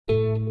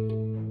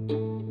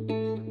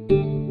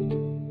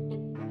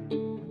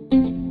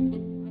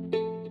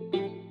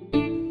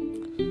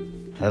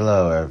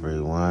Hello,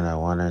 everyone. I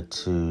wanted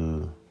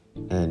to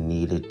and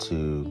needed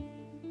to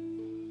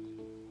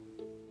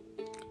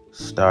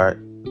start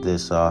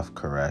this off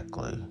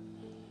correctly.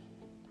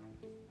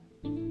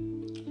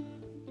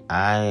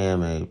 I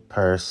am a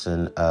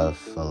person of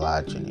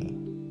phylogeny.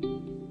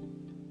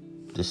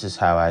 This is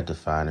how I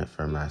define it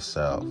for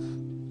myself.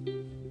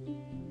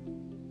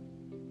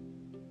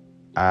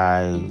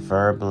 I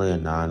verbally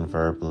and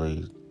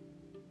non-verbally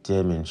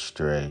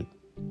demonstrate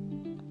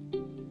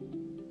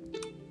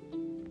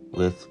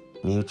with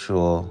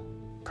mutual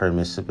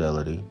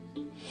permissibility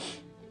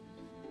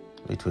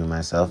between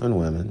myself and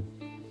women,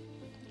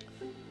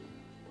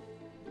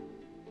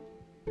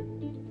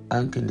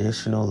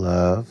 unconditional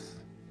love,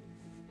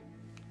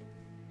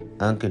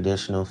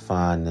 unconditional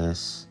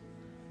fondness,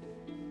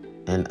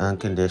 and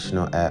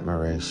unconditional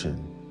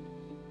admiration.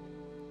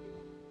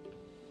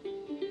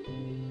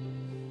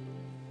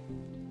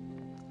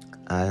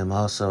 I am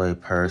also a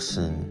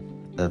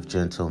person of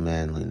gentle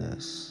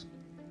manliness.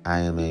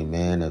 I am a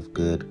man of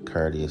good,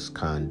 courteous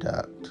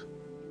conduct,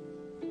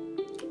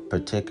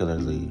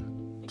 particularly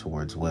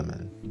towards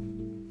women.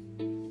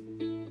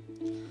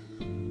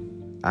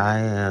 I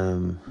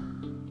am,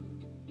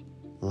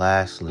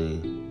 lastly,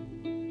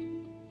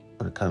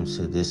 when it comes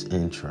to this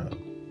intro,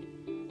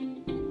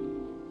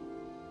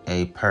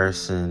 a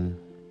person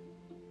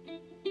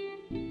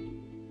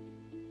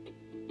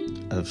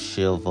of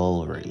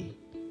chivalry.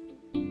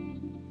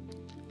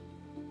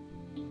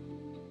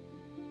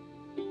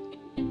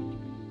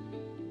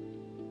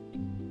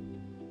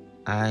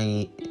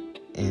 I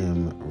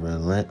am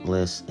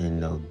relentless in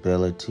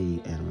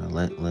nobility and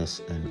relentless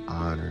in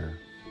honor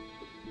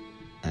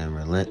and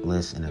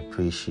relentless in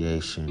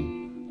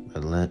appreciation,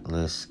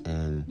 relentless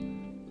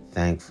in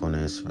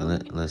thankfulness,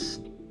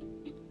 relentless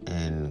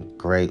in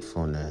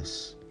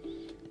gratefulness,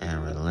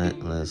 and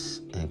relentless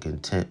in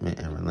contentment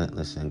and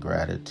relentless in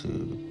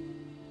gratitude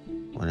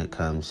when it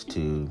comes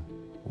to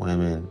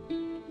women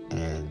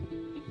and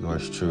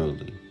yours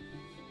truly,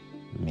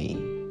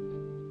 me.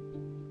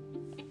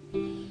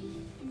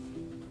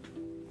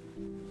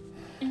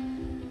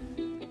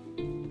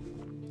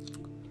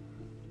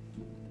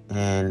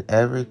 And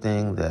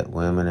everything that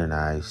women and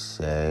I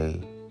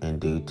say and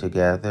do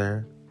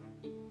together,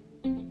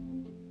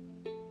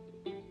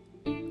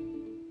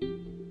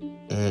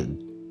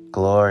 it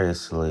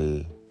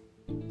gloriously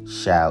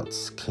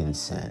shouts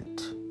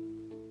consent.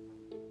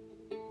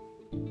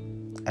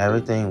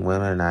 Everything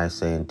women and I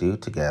say and do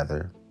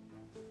together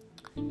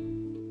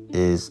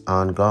is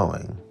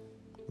ongoing,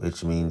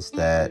 which means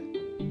that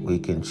we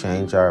can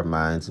change our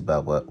minds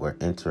about what we're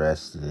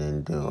interested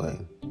in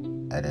doing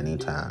at any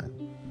time.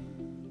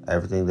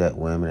 Everything that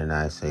women and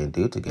I say and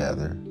do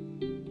together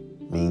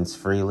means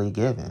freely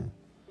given.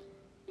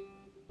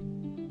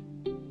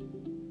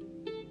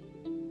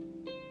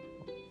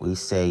 We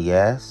say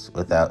yes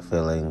without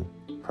feeling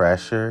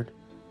pressured,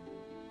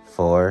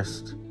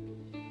 forced,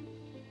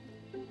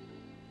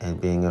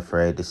 and being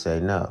afraid to say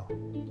no.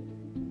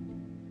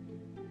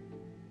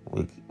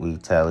 We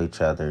tell each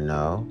other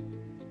no,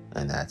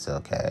 and that's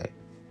okay.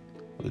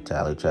 We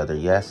tell each other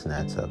yes, and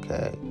that's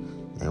okay.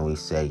 And we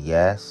say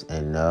yes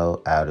and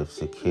no out of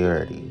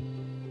security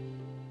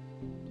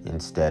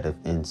instead of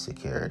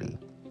insecurity.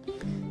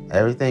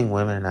 Everything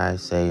women and I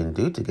say and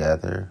do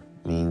together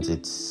means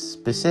it's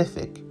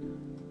specific.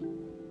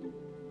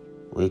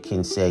 We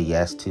can say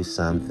yes to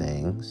some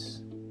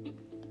things,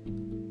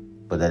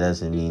 but that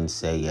doesn't mean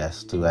say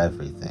yes to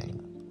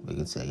everything. We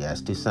can say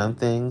yes to some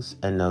things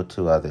and no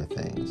to other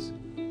things.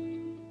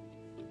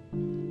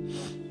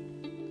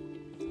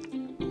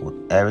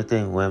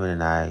 Everything women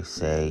and I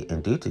say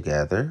and do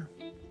together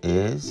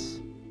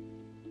is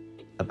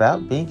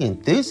about being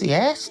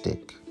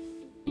enthusiastic.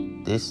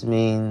 This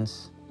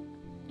means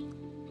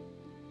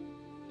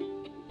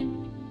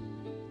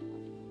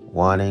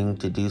wanting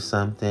to do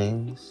some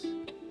things,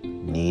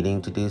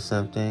 needing to do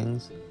some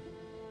things,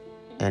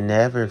 and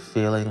never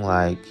feeling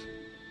like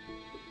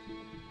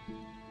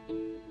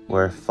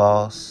we're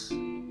false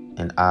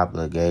in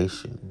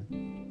obligation.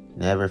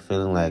 Never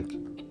feeling like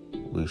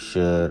we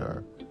should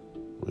or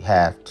we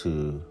have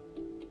to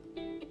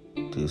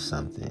do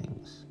some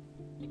things.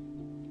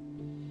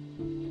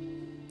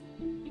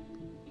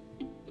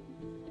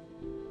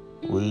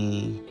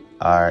 We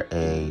are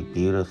a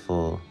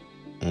beautiful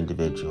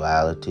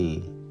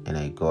individuality and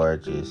a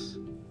gorgeous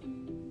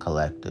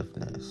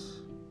collectiveness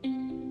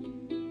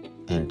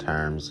in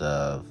terms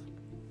of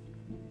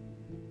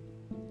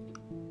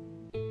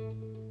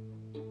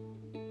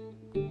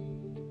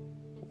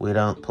we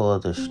don't pull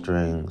the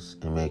strings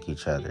and make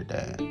each other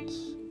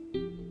dance.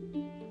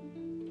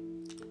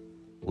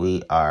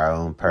 We are our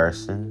own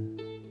person.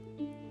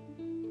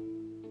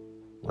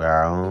 We're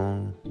our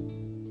own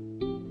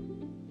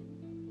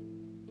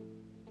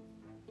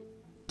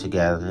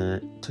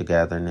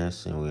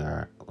togetherness,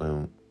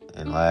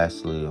 and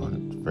lastly,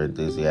 we're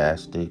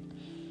enthusiastic.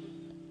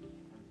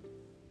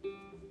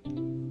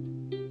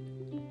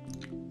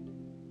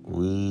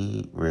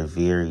 We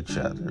revere each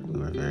other. We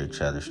revere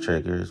each other's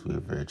triggers. We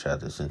revere each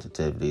other's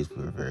sensitivities.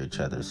 We revere each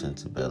other's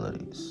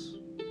sensibilities.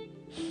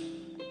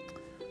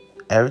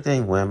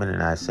 Everything women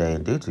and I say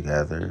and do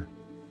together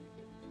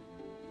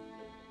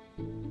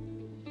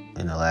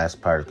in the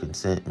last part of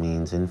consent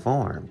means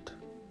informed.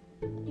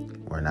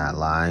 We're not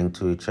lying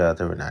to each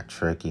other. We're not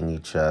tricking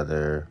each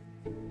other.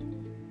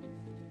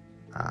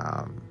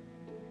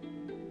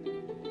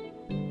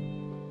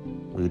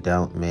 We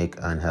don't make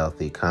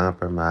unhealthy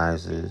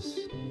compromises.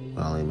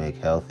 We only make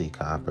healthy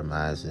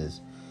compromises.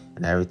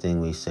 And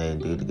everything we say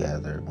and do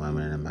together,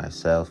 women and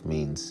myself,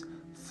 means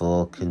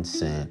full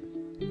consent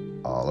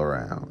all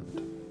around.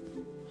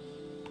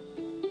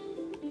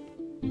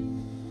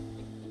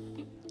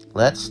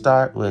 Let's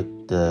start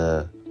with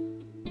the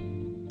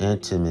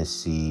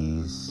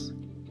intimacies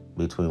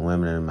between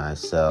women and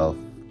myself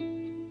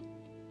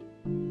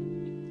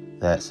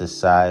that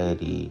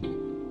society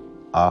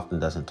often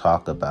doesn't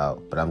talk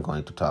about, but I'm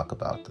going to talk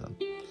about them.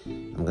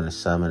 I'm going to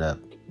sum it up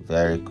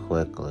very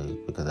quickly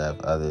because I have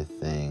other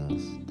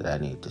things that I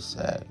need to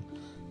say.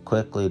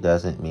 Quickly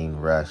doesn't mean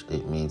rushed.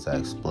 It means I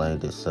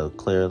explained it so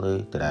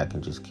clearly that I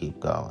can just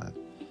keep going.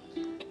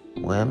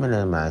 Women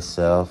and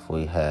myself,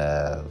 we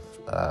have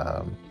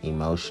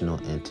emotional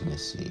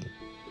intimacy.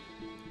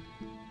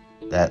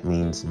 That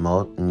means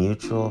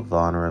mutual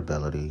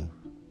vulnerability,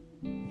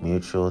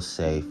 mutual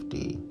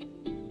safety,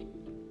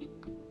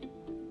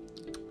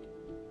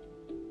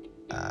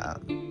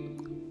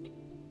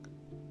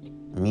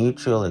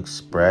 mutual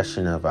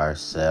expression of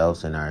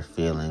ourselves and our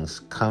feelings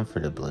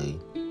comfortably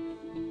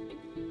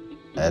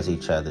as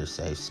each other's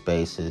safe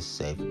spaces,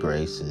 safe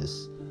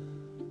graces,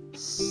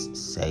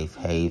 safe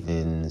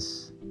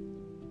havens.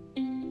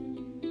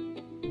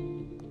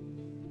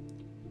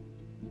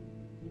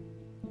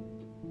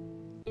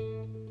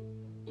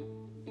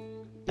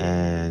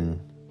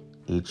 And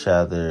each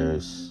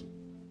other's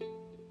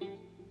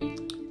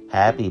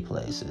happy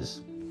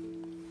places.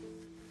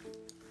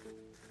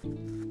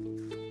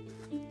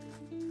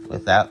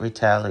 Without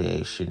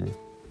retaliation,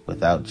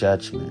 without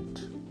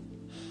judgment.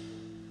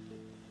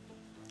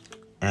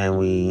 And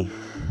we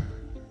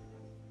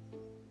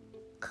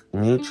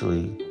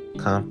mutually,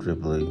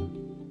 comfortably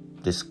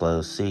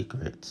disclose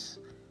secrets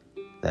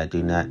that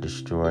do not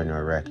destroy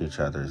nor wreck each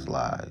other's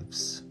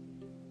lives.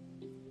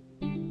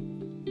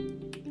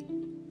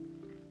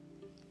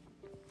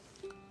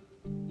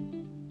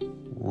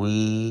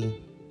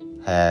 We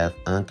have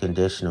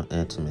unconditional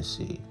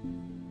intimacy.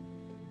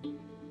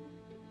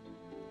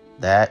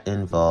 That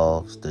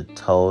involves the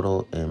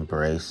total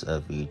embrace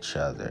of each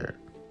other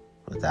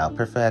without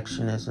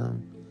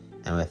perfectionism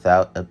and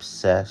without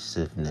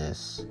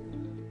obsessiveness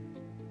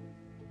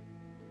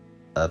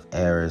of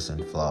errors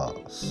and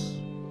flaws.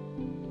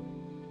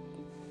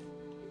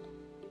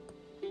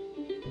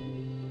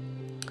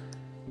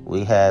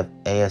 We have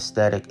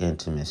aesthetic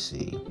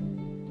intimacy.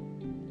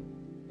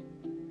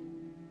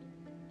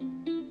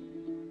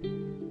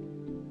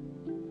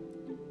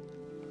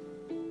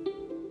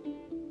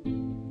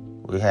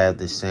 We have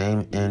the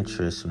same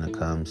interests when it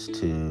comes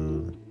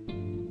to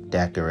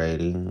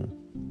decorating,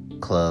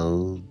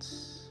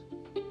 clothes,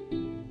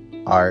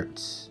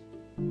 arts,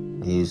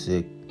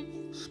 music,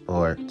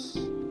 sports,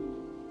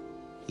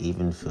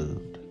 even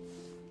food.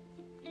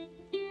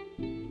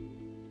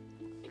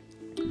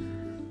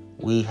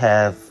 We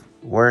have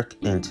work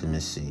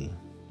intimacy.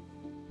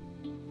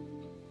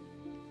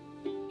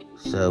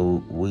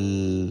 So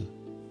we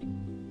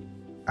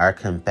are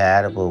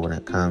compatible when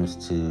it comes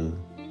to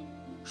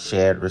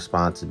shared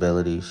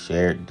responsibilities,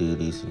 shared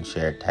duties, and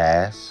shared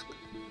tasks.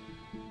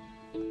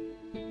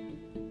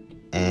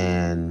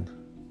 And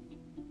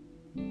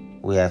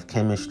we have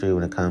chemistry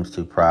when it comes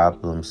to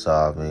problem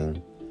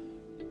solving,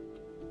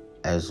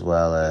 as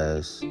well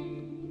as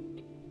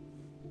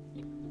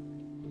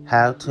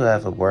how to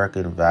have a work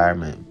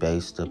environment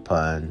based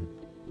upon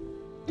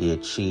the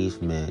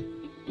achievement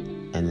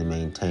and the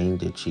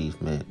maintained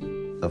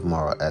achievement of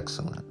moral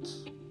excellence.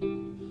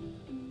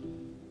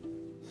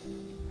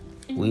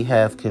 We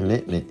have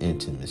commitment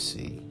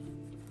intimacy,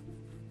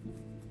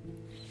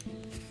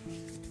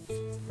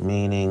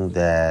 meaning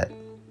that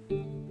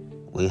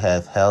we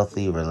have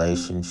healthy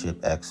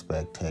relationship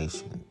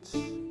expectations.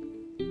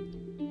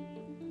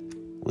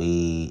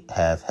 We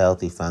have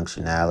healthy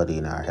functionality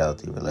in our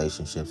healthy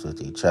relationships with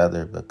each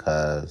other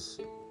because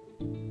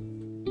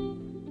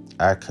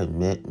our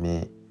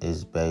commitment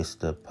is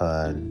based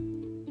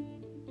upon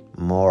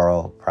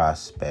moral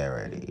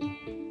prosperity.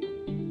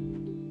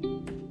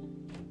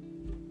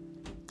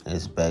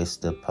 It's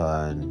based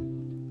upon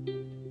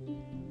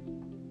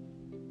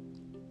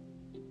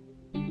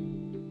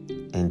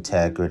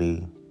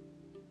integrity,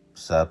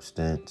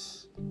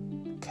 substance,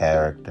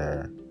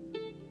 character,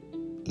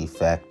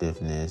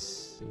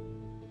 effectiveness,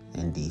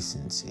 and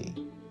decency.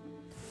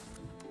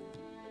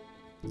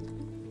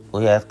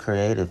 We have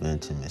creative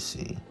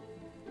intimacy.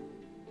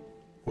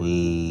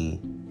 We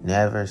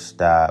never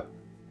stop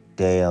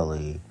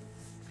daily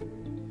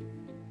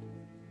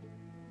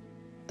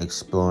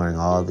exploring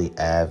all the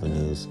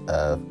avenues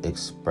of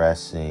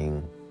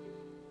expressing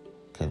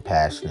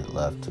compassionate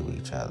love to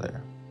each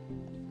other.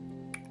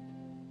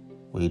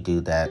 We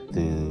do that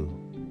through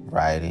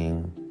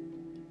writing,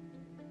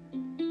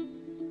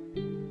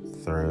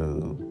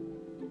 through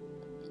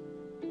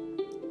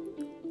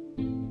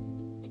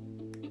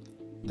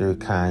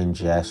kind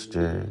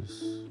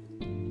gestures,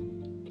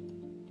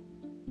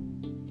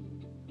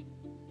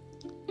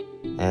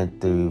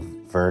 and through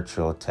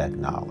virtual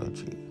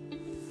technology.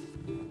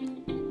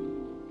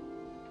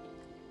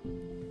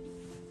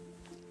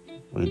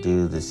 We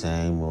do the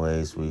same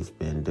ways we've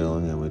been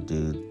doing, and we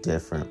do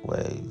different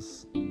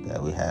ways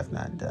that we have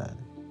not done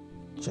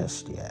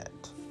just yet.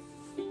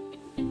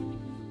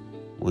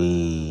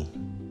 We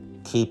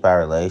keep our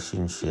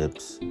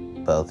relationships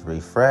both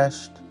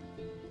refreshed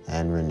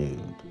and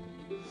renewed.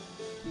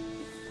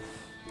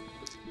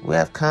 We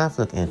have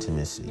conflict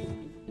intimacy.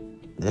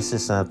 This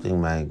is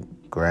something my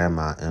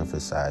grandma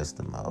emphasized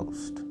the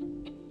most,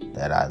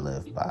 that I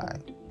live by.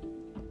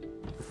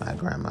 My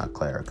grandma,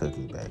 Clara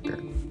Cookie Baker,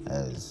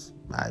 as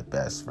my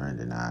best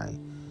friend and I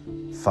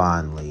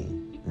fondly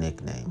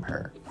nickname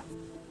her.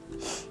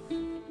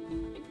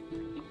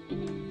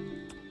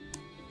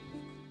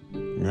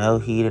 No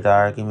heated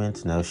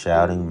arguments, no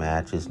shouting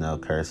matches, no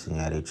cursing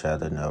at each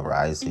other, no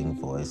rising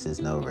voices,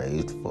 no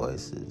raised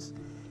voices,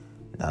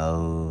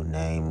 no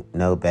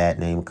bad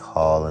name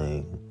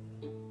calling,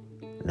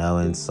 no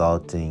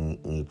insulting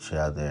each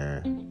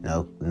other,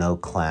 no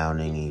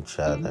clowning each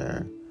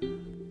other,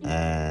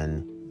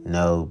 and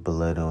no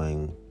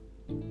belittling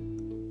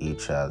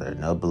each other,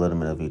 no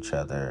belittlement of each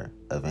other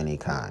of any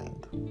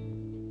kind.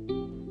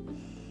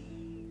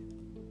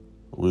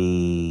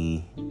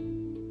 We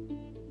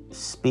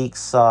speak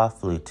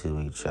softly to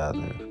each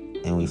other,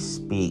 and we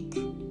speak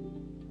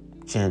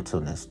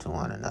gentleness to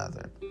one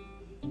another.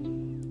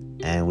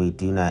 And we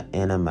do not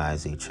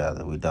enemize each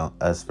other. We don't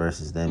us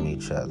versus them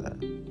each other.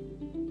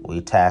 We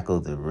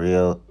tackle the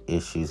real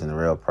issues and the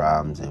real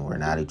problems, and we're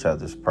not each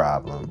other's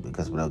problem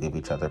because we don't give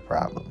each other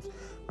problems.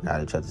 We're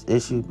not each other's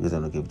issue because we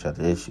don't give each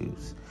other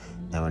issues.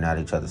 And we're not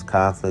each other's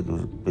conflict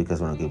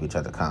because we don't give each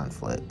other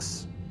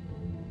conflicts.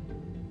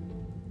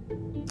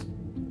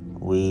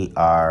 We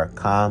are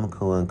calm,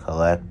 cool, and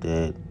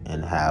collected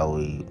in how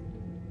we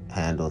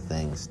handle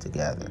things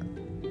together.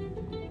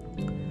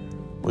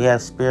 We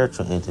have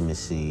spiritual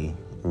intimacy,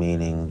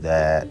 meaning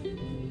that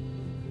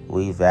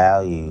we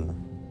value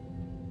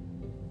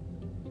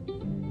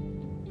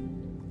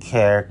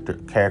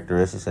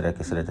characteristics that are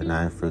considered the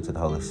 9 fruits of the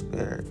Holy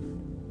Spirit.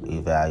 We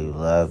value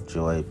love,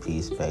 joy,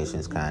 peace,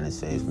 patience, kindness,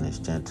 faithfulness,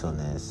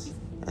 gentleness,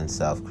 and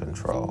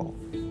self-control.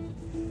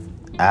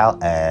 I'll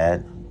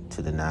add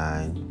to the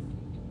 9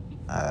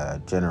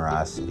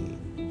 generosity,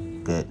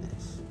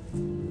 goodness,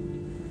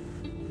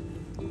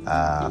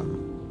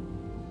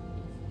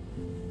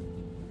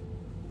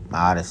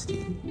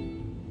 modesty,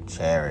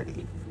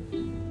 charity,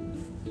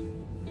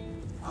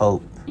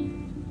 hope,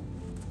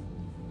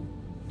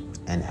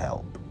 and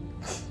help.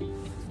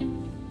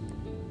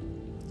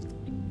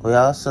 We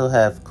also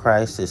have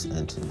crisis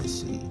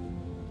intimacy.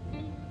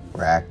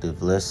 We're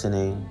active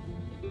listening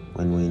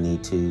when we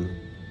need to.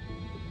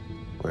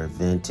 We're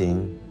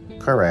venting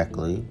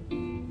correctly.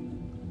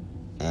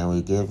 And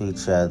we give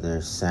each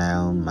other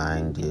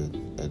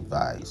sound-minded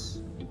advice.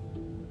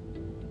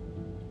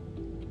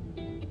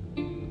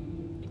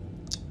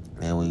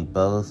 And we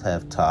both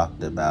have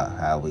talked about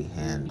how we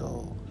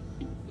handle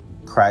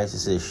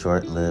crises,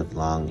 short-lived,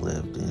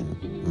 long-lived,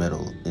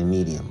 and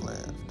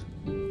medium-lived.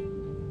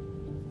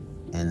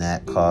 And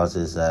that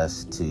causes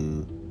us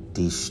to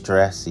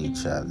de-stress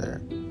each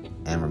other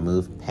and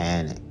remove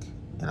panic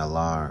and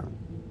alarm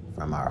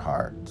from our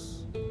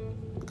hearts.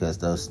 Because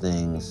those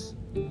things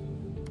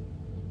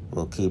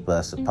will keep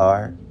us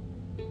apart,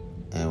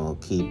 and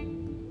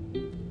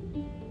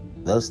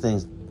those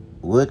things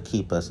would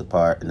keep us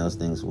apart, and those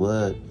things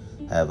would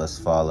have us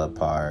fall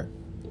apart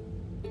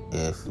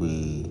if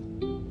we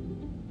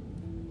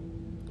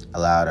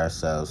allowed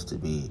ourselves to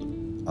be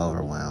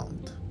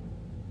overwhelmed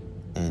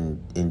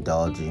and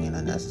indulging in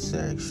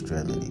unnecessary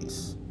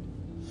extremities.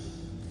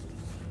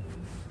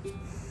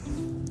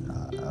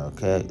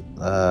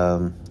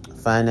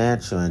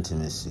 Financial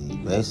intimacy.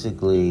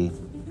 Basically,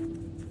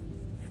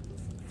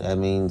 that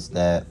means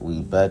that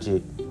we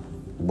budget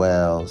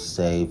well,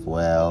 save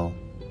well.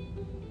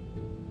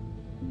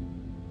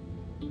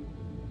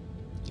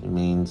 It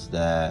means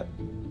that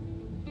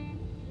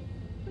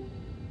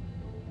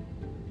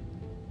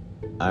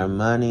our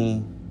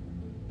money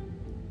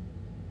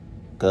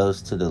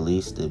goes to the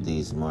least of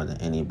these more than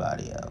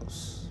anybody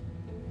else.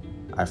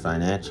 Our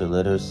financial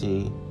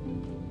literacy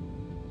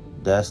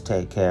does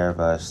take care of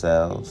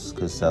ourselves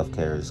because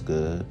self-care is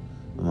good.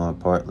 But more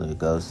importantly, it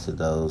goes to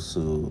those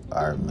who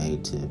are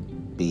made to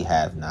be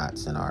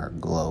have-nots in our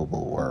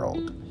global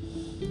world.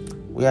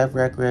 We have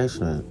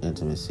recreational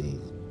intimacy.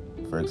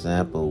 For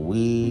example,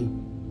 we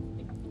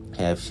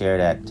have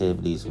shared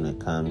activities when it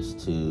comes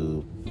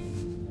to,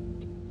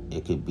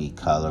 it could be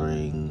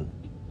coloring,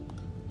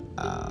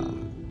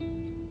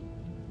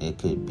 it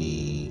could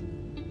be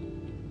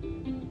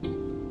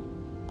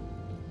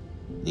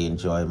the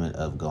enjoyment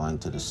of going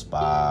to the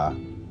spa,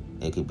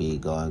 it could be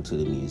going to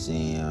the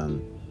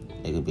museum,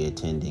 it could be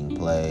attending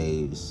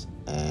plays,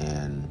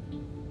 and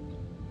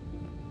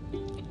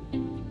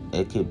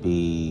it could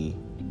be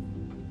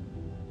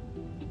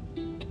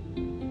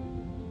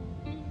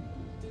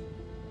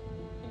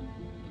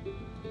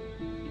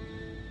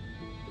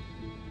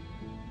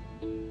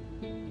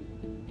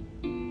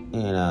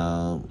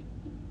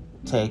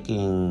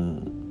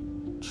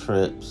taking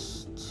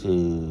trips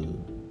to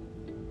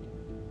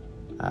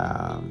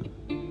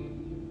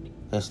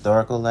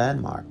historical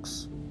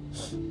landmarks.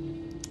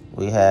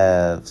 We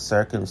have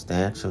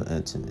circumstantial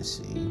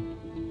intimacy.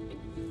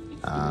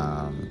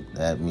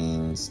 That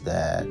means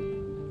that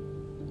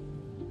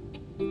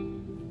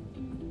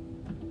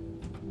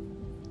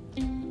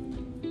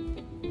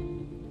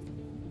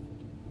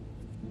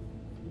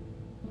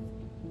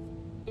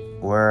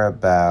we're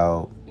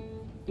about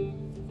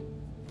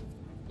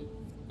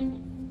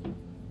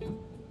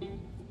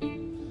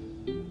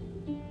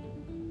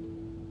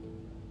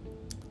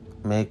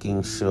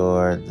making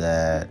sure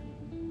that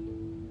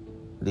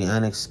the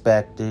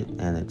unexpected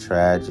and the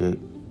tragic,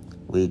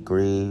 we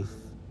grieve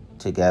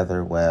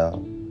together well,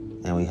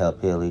 and we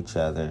help heal each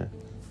other,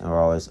 and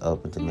we're always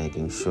open to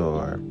making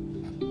sure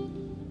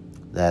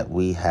that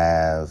we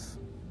have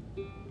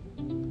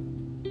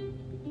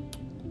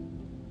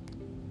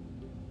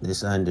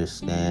this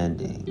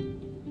understanding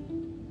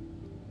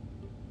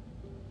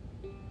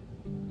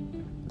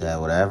that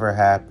whatever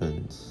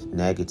happens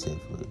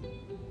negatively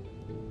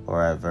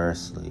or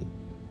adversely,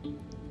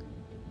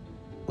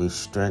 we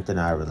strengthen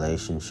our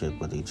relationship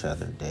with each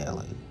other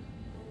daily.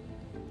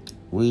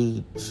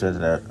 We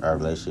strengthen our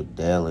relationship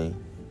daily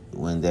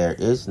when there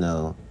is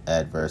no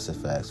adverse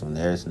effects, when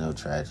there is no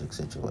tragic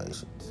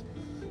situations.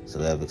 So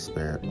we have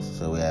experience.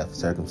 So we have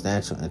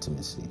circumstantial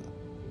intimacy.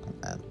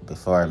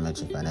 Before I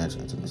mentioned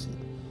financial intimacy.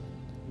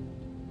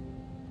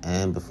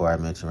 And before I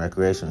mentioned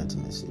recreational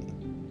intimacy.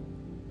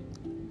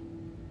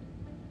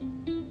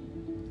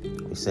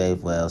 We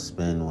save well,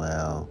 spend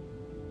well,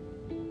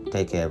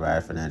 take care of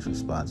our financial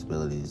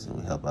responsibilities, and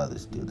we help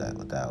others do that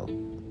without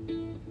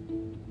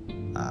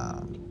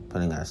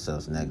putting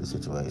ourselves in negative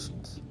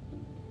situations.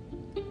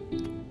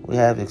 We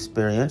have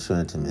experiential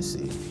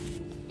intimacy,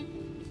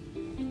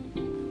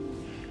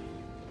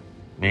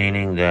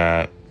 meaning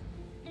that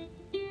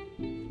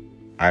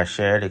our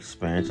shared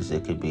experiences,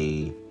 it could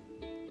be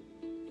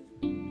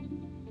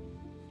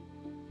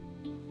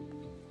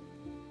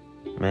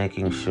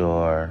making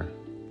sure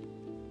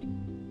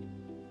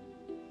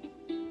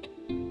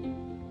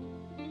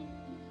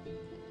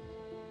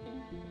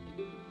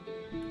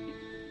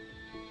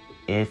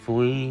if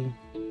we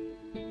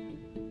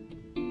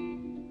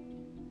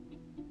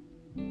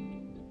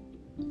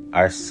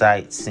are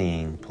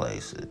sightseeing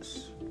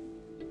places,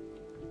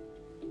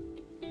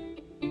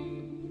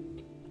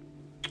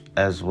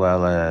 as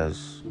well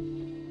as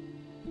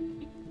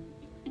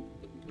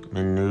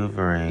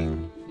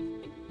maneuvering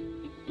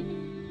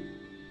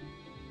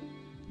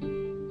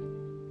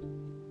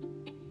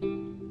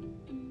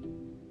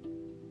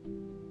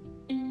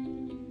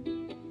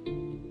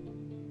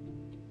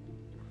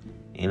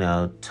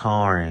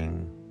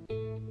touring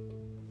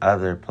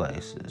other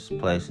places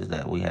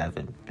that we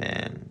haven't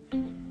been,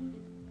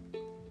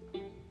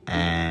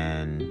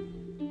 and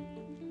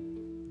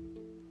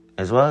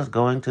as well as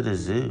going to the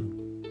zoo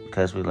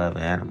because we love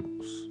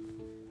animals.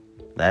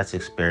 That's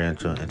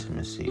experiential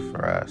intimacy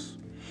for us.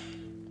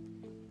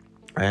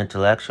 Our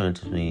intellectual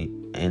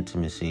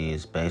intimacy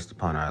is based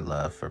upon our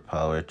love for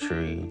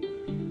poetry,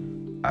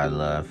 our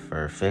love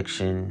for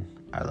fiction,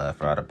 our love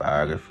for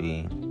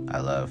autobiography,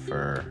 our love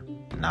for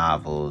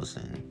novels,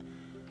 and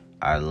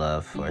our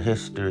love for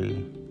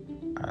history,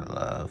 our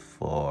love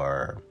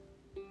for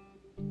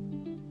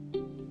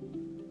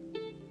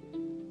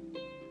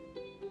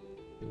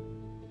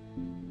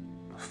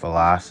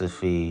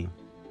philosophy,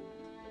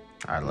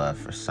 our love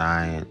for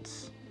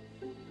science,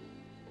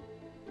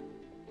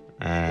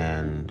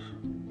 and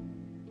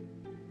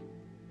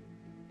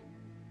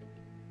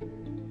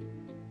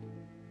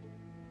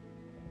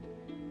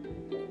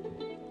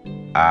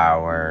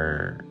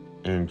our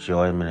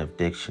enjoyment of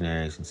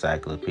dictionaries,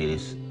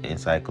 encyclopedias,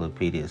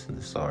 and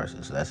thesaurus.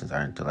 So that's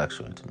our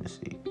intellectual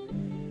intimacy.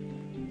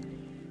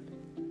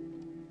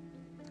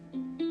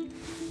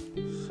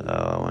 So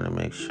I want to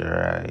make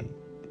sure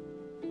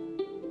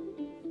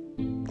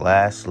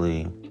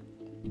lastly,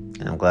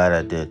 and I'm glad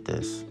I did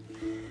this,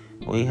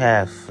 we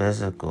have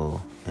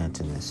physical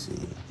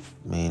intimacy,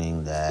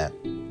 meaning that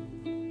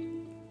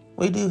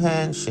we do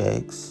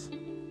handshakes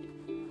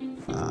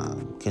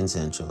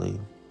consensually.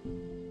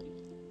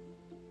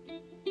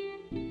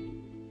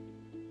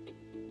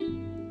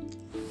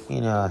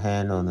 A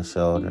hand on the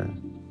shoulder,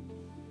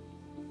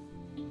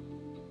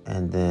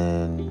 and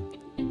then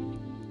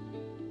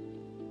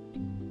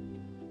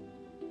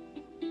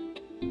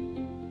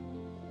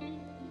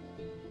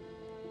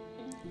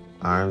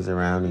arms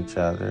around each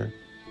other.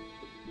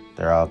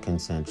 They're all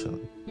consensual.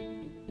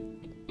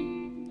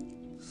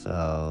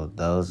 So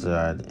those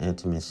are the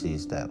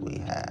intimacies that we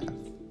have.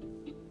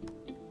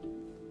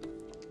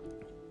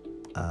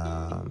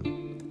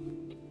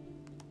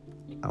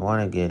 I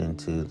want to get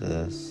into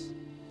this.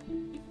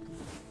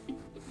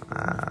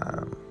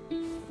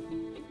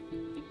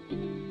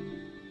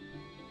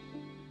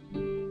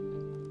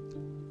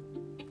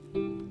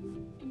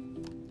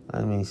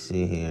 Let me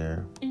see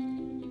here.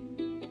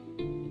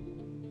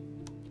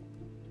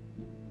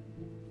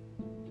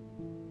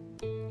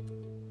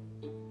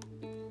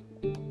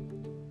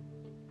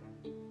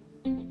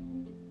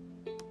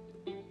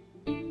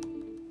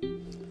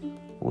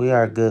 We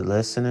are good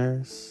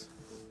listeners.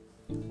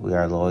 We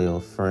are loyal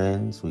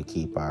friends. We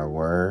keep our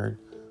word.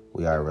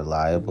 We are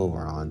reliable.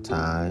 We're on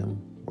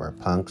time. We're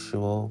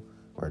punctual.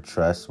 We're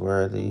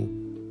trustworthy.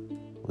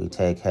 We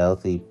take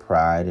healthy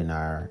pride in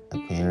our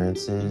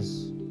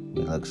appearances.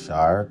 We look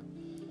sharp.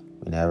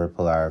 We never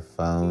pull our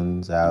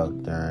phones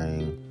out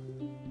during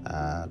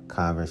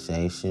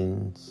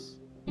conversations,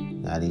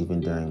 not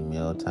even during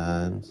meal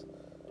times,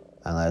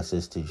 unless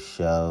it's to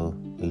show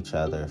each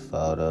other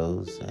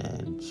photos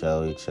and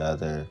show each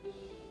other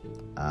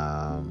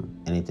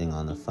anything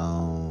on the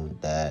phone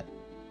that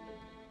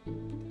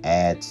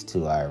adds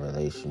to our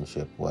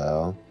relationship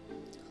well.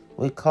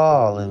 We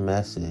call and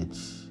message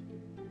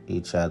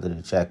each other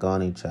to check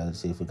on each other,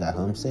 see if we got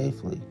home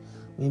safely.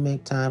 We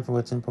make time for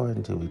what's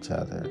important to each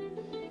other.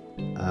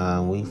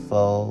 We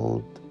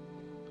fold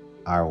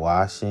our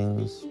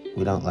washings.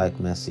 We don't like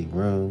messy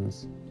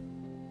rooms.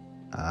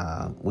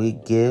 We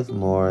give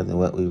more than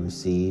what we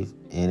receive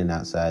in and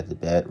outside the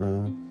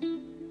bedroom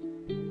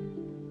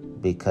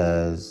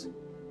because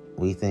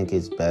we think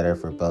it's better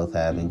for both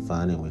having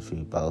fun, in which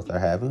we both are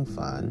having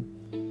fun.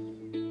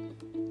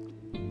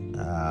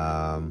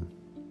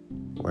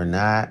 We're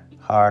not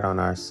hard on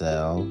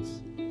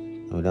ourselves.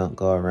 We don't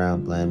go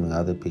around blaming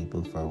other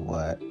people for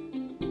what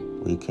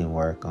we can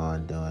work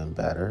on doing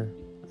better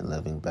and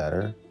living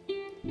better.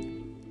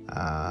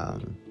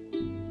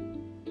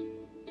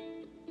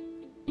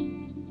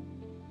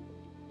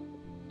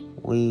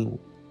 We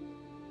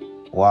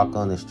walk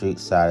on the street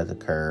side of the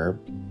curb.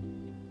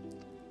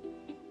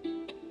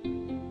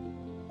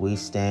 We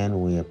stand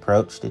when we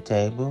approach the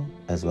table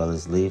as well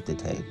as leave the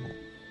table.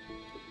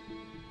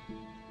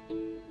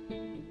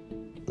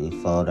 We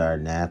fold our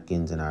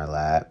napkins in our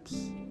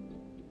laps.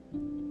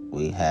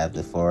 We have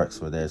the forks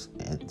where there's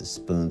and the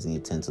spoons and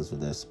utensils where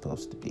they're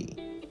supposed to be.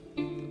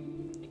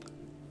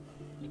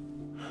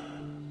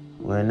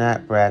 We're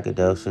not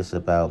braggadocious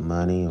about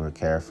money. We're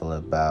careful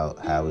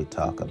about how we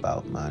talk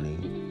about money,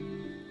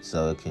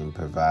 so it can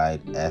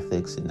provide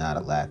ethics and not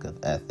a lack of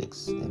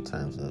ethics in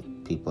terms of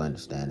people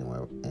understanding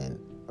where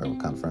we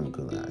come from,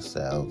 including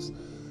ourselves.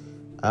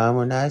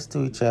 We're nice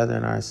to each other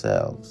and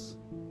ourselves.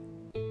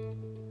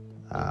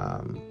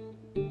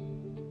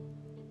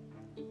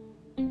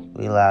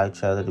 We allow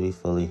each other to be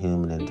fully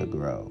human and to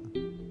grow.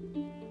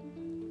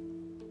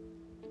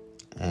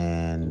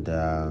 And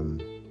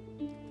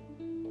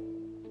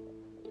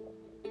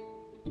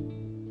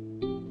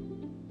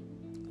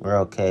we're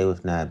okay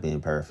with not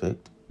being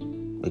perfect.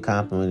 We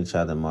compliment each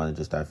other more than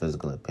just our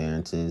physical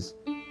appearances.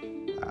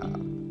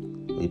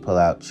 We pull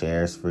out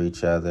chairs for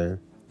each other.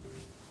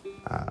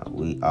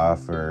 We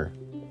offer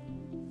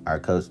our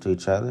coats to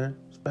each other,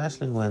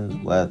 especially when the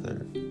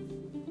weather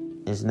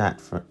is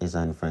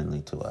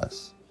unfriendly to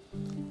us.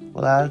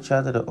 We allow each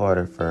other to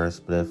order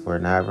first, but if we're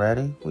not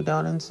ready, we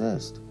don't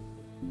insist.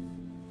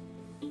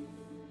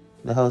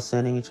 The whole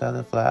sending each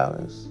other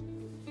flowers,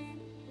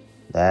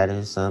 that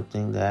is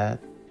something that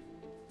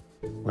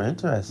we're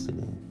interested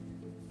in.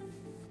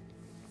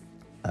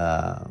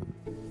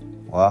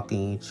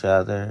 Walking each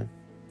other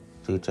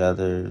to each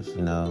other's,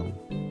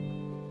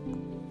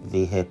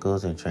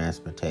 vehicles and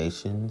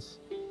transportations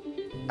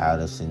out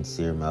of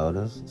sincere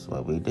motives is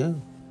what we do.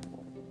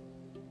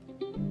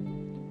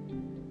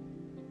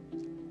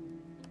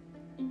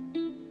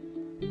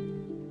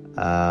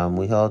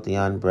 We hold the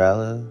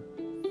umbrella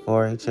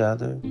for each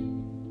other.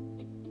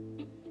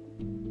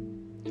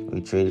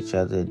 We treat each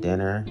other at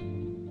dinner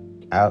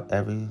out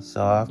every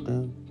so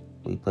often.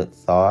 We put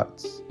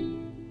thoughts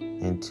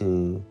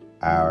into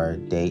our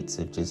dates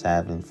of just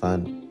having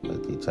fun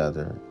with each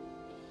other.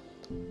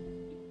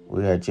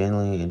 We are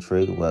genuinely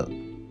intrigued what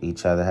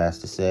each other has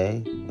to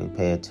say. We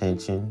pay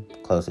attention,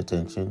 close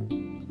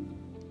attention,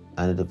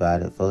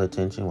 undivided, full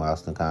attention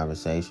whilst in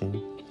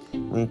conversation.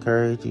 We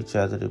encourage each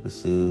other to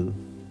pursue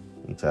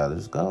each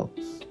other's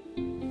goals.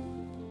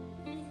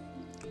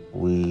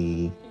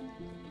 We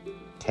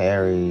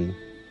carry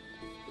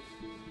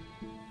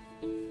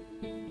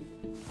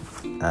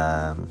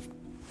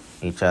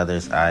each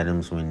other's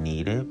items when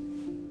needed.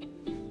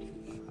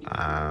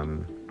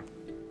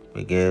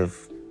 We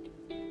give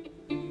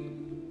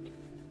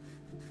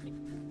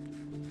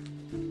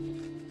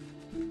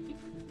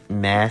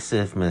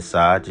massive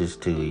massages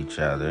to each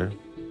other,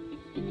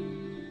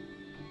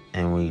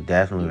 and we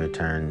definitely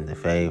return the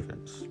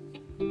favors.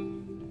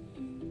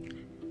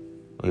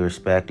 We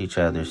respect each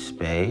other's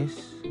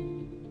space.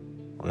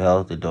 We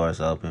hold the doors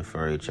open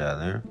for each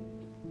other.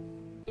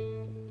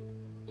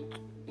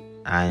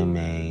 I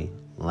may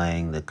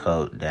laying the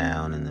coat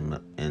down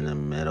in the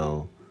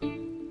middle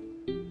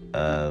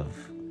of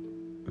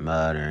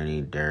mud or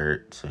any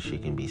dirt so she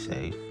can be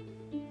safe.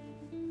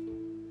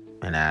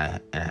 And I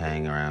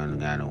hang around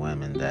the kind of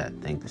women that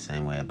think the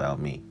same way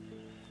about me.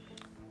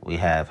 We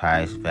have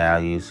high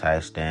values, high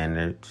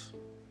standards.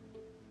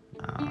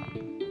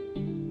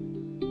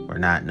 We're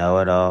not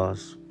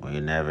know-it-alls.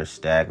 We're never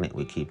stagnant.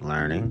 We keep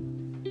learning.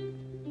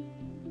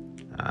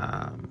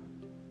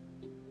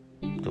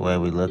 The way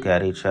we look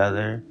at each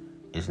other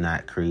is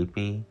not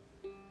creepy,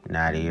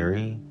 not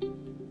eerie,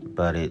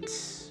 but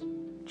it's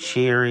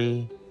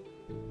cheery,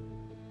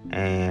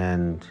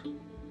 and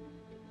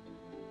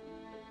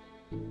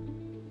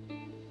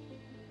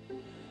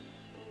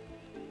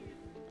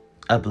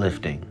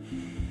uplifting.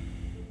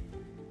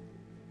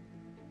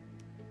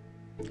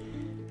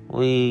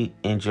 We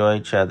enjoy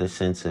each other's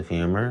sense of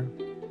humor.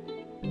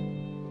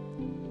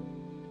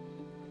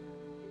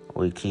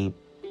 We keep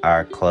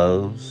our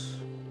clothes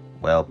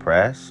well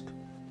pressed.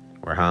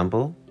 We're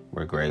humble.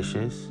 We're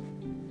gracious.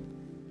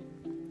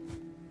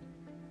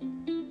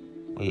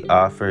 We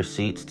offer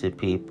seats to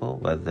people,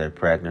 whether they're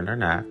pregnant or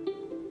not.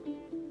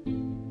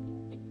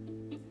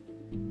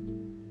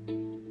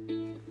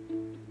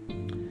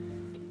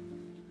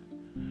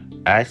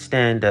 I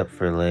stand up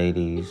for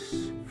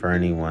ladies, for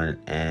anyone,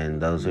 and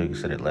those who are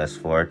considered less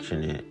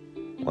fortunate,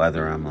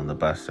 whether I'm on the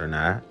bus or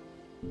not.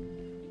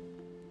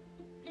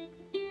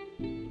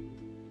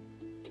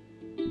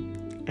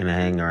 And I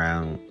hang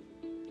around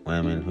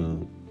women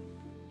who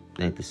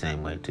think the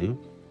same way too.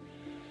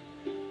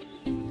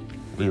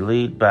 We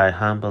lead by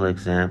humble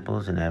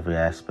examples in every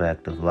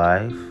aspect of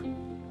life.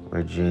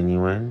 We're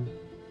genuine.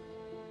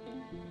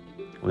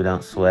 We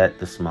don't sweat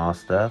the small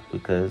stuff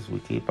because we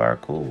keep our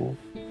cool.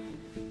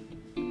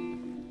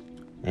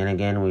 And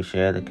again, we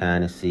share the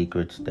kind of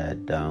secrets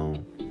that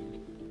don't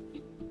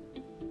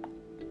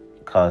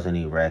cause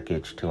any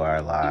wreckage to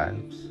our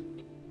lives.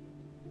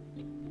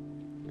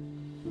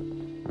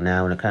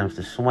 Now, when it comes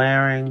to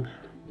swearing,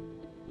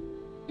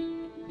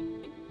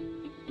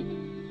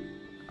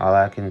 all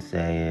I can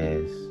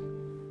say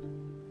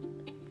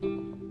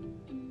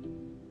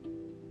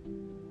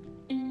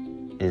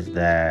is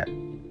that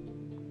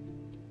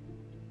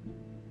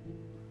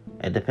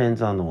it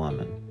depends on the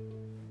woman.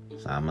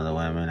 Some of the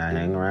women I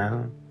hang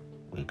around,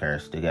 we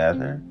curse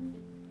together.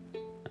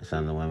 And some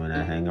of the women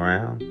I hang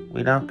around,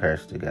 we don't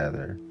curse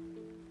together.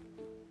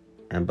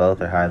 And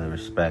both are highly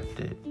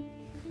respected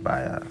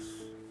by us.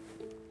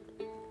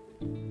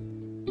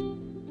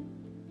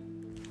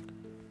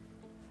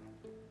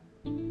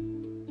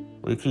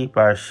 We keep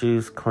our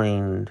shoes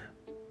cleaned.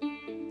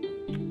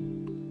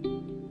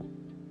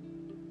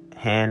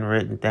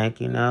 Handwritten thank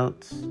you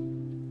notes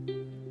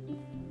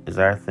is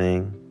our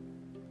thing.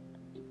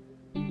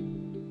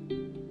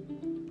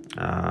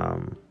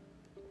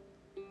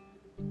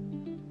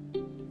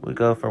 We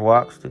go for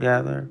walks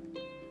together,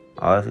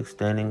 always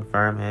extending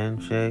firm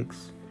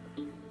handshakes.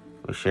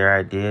 We share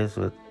ideas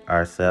with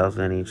ourselves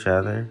and each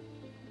other.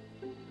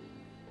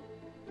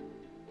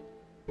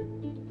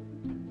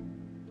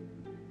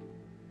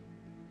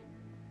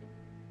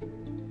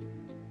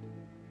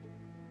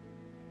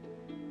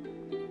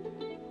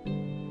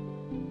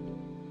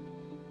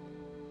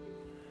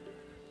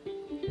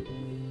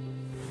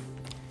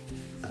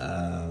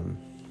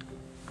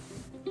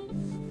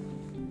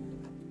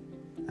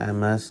 I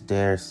must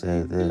dare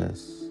say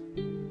this.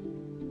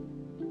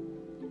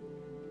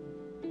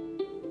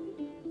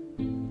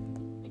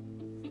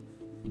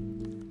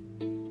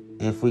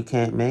 If we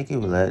can't make it,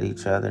 we let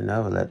each other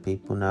know, we let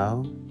people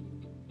know.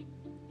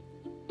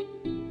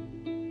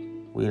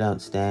 We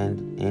don't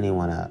stand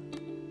anyone up.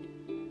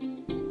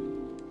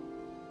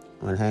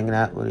 When hanging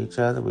out with each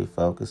other, we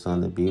focus on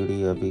the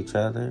beauty of each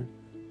other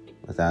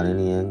without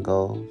any end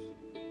goals.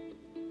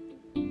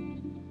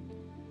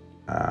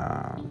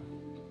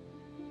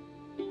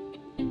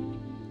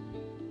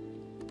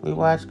 We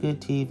watch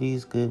good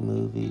TVs, good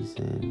movies,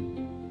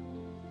 and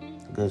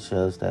good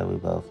shows that we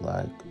both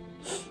like.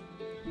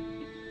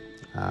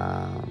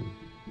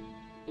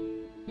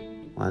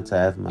 Once I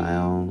have my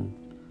own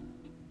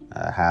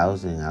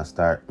housing, I'll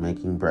start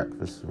making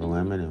breakfast for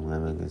women, and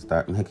women can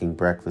start making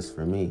breakfast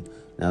for me.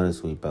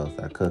 Notice we both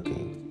are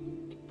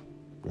cooking.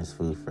 Just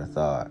food for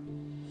thought.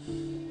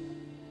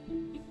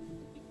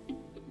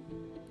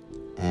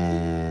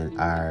 And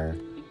our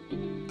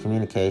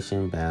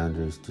communication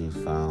boundaries through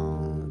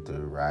phone,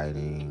 through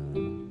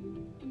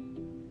writing,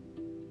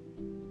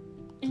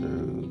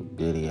 through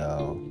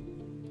video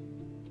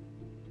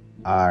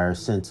are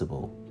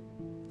sensible.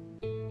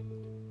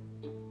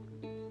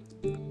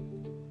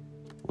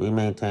 We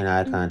maintain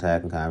eye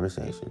contact in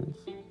conversations.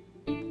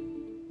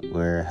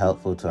 We're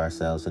helpful to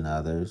ourselves and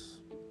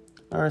others.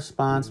 We're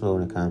responsible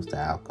when it comes to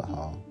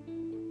alcohol,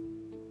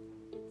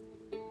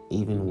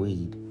 even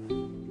weed.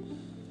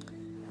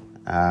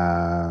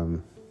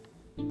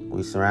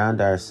 We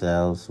surround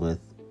ourselves with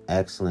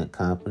excellent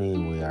company,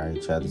 and we are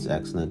each other's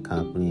excellent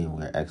company, and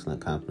we're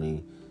excellent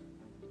company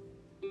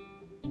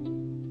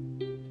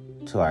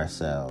to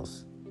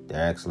ourselves.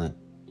 They're excellent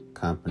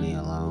company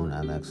alone.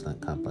 I'm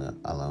excellent company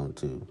alone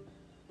too.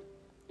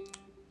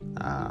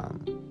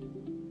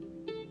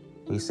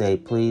 We say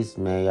please,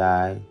 may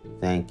I,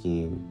 thank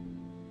you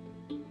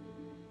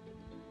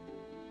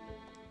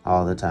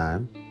all the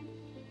time.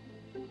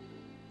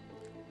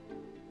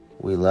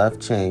 We love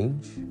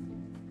change.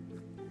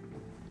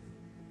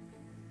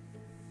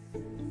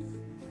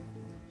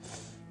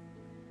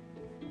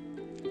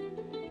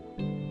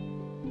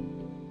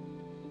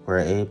 We're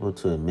able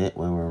to admit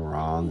when we're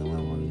wrong and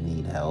when we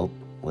need help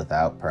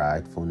without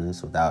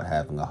pridefulness, without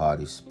having a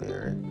haughty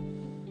spirit.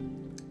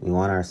 We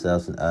want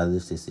ourselves and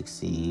others to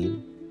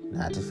succeed.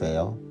 not to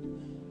fail.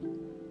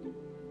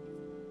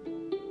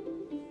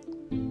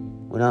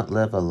 We don't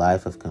live a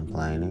life of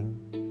complaining.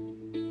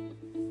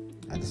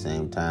 At the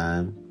same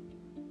time,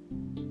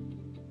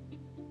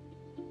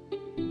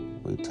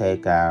 we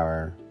take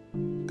our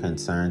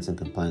concerns and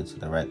complaints to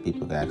the right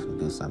people to actually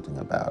do something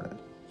about it.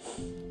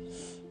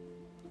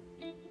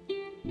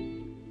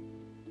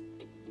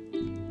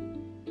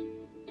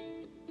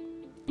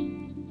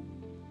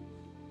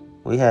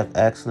 We have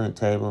excellent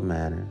table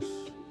manners.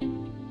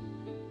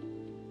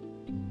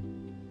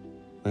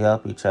 We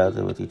help each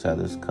other with each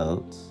other's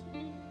coats.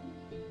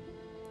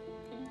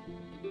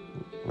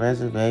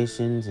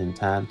 Reservations and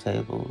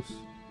timetables.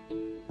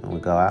 When we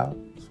go out,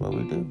 that's what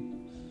we do.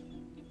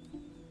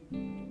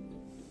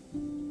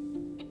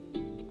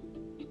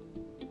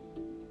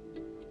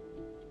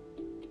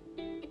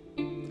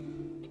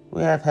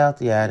 We have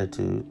healthy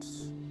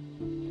attitudes.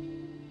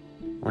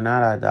 We're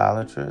not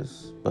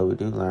idolatrous, but we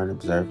do learn,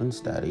 observe, and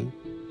study.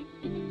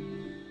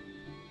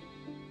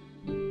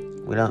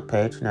 We don't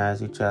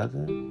patronize each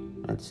other.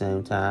 At the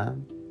same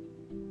time,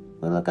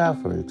 we look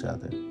out for each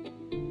other.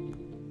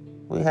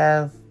 We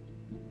have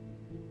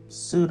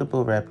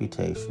suitable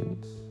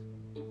reputations.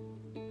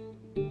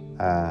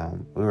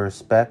 We're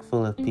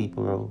respectful of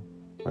people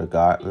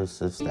regardless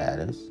of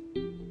status.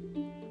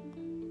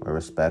 We're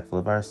respectful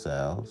of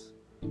ourselves.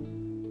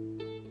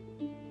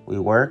 We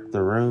work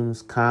the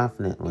rooms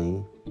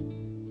confidently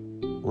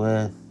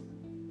with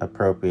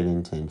appropriate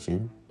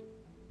intention.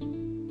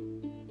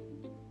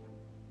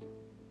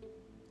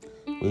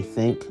 We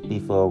think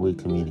before we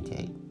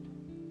communicate.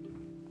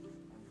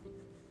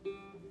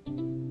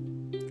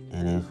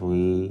 And if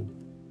we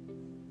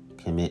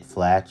commit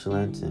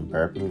flatulence and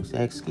burping, we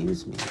say,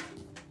 "Excuse me."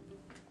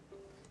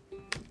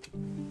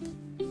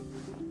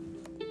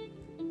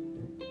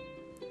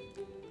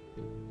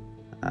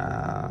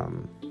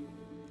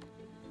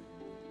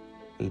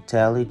 We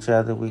tell each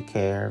other we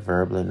care,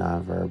 verbally,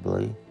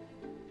 non-verbally,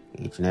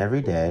 each and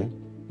every day.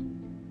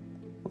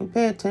 We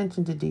pay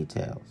attention to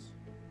details.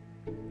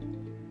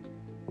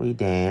 We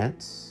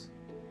dance.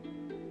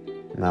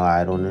 No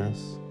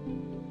idleness.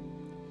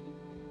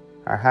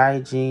 Our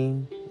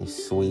hygiene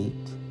is sweet.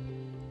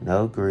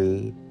 No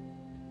greed.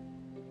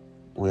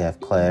 We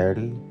have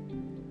clarity.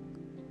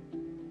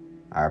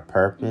 Our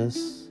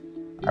purposes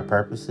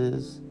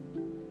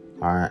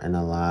are in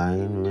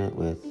alignment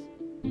with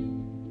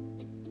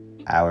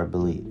our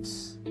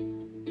beliefs.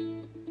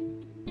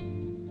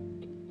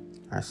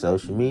 Our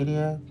social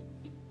media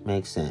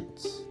makes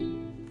sense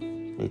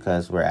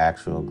because we're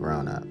actual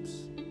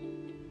grown-ups.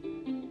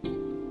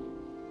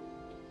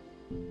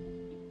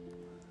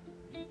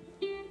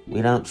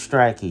 We don't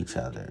strike each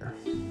other.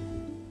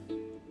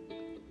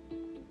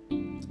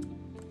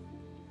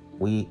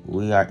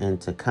 We are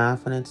into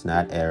confidence,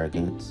 not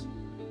arrogance.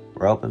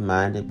 We're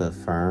open-minded but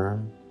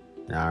firm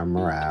in our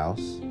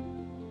morals.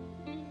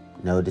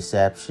 No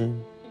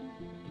deception.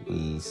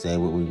 We say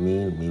what we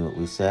mean what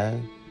we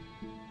say.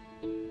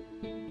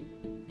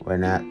 We're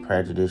not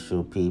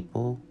prejudicial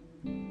people.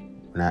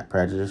 We're not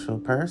prejudicial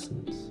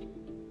persons.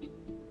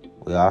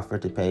 We offer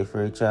to pay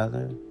for each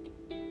other.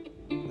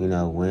 We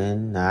know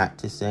when not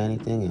to say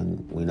anything,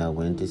 and we know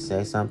when to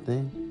say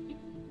something.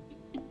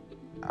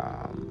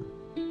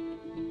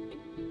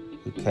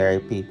 We carry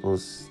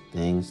people's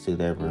things to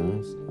their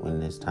rooms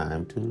when it's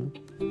time to.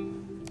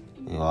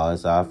 We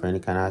always offer any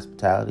kind of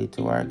hospitality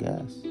to our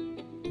guests,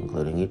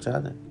 including each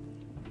other.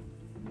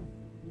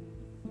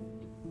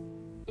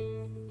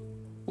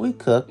 We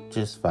cook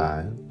just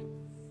fine.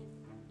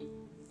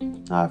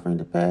 Offering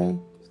to pay,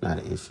 it's not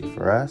an issue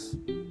for us.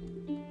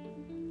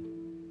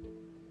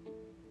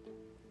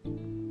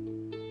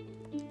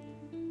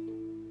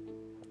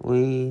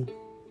 We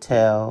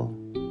tell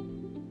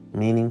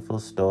meaningful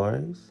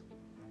stories.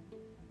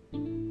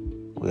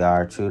 We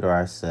are true to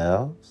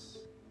ourselves.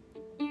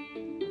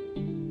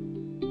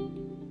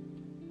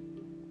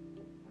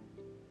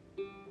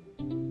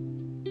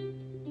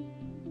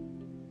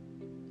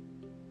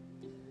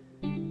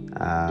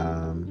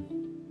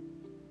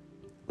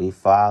 We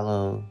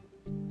follow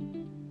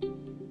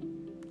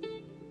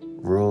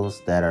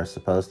rules that are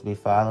supposed to be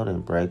followed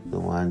and break the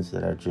ones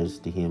that are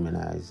just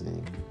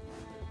dehumanizing.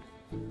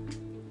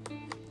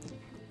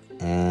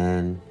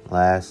 And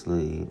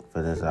lastly,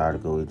 for this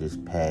article, we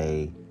just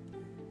pay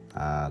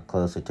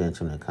close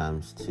attention when it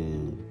comes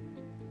to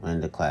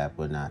when to clap,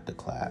 when not to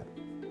clap.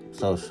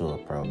 Social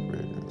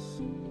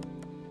appropriateness.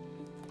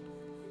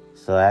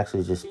 So I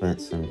actually just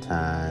spent some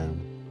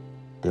time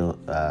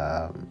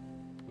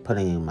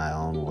putting in my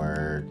own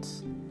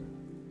words,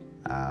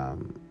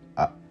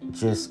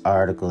 just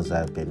articles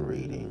I've been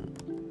reading,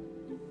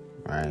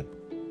 right?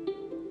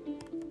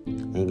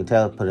 And you can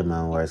tell I put in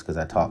my own words because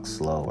I talk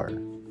slower.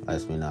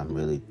 Lets me know I'm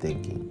really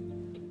thinking.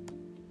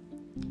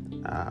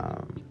 I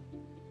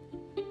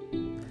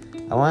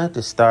wanted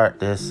to start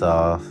this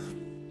off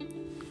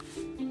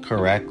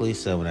correctly,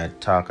 so when I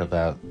talk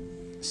about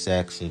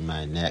sex in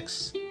my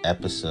next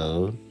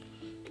episode,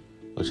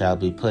 which I'll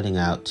be putting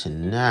out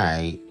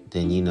tonight,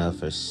 then you know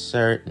for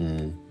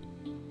certain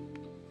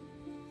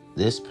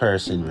this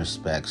person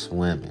respects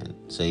women.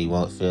 So you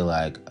won't feel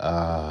like,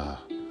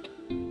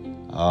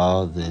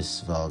 all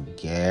this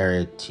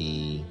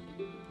vulgarity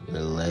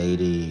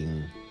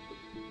relating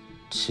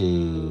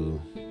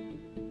to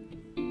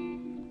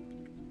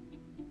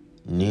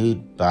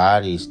nude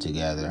bodies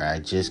together. I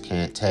just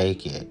can't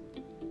take it.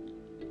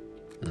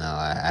 No,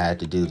 I had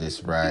to do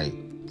this right.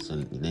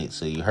 So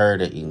you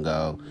heard it, you can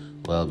go,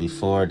 well,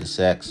 before the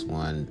sex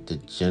one, the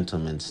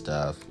gentleman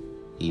stuff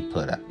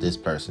this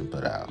person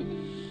put out.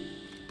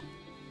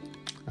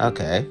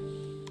 Okay.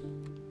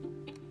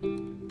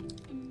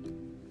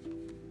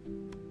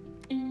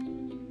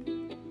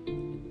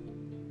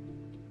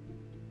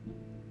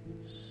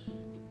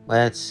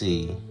 Let's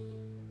see.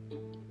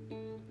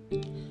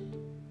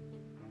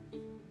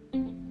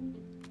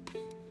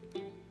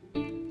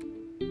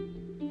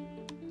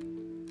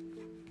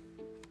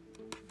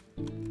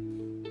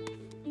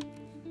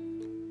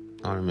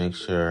 I want to make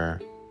sure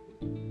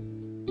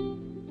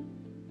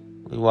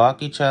we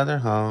walk each other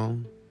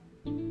home.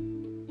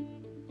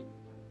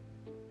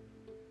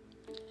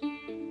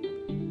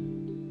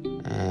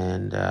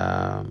 And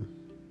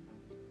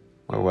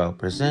we're well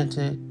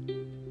presented.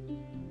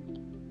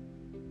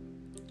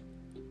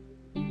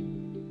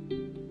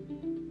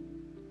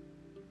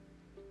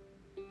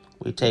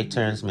 We take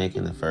turns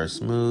making the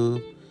first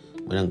move.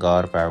 We don't go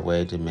out of our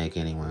way to make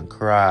anyone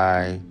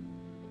cry.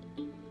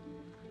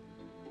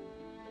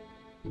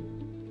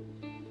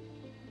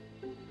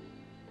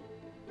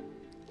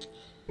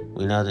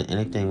 We know that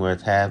anything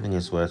worth having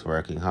is worth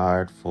working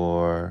hard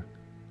for.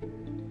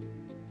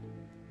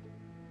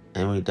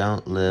 And we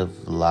don't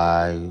live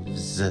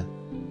lives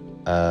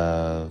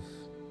of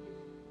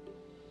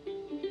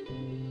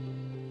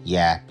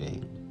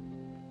yapping.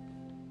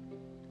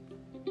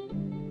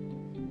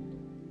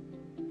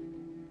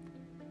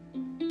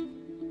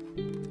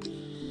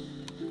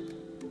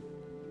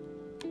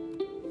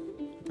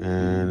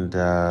 And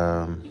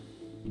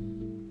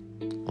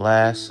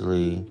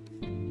lastly,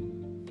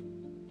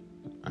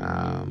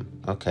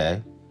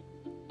 okay,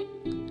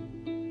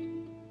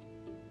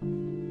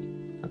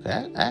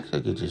 I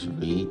actually could just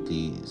read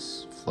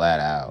these flat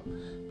out.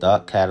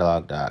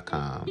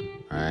 ThoughtCatalog.com,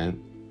 right?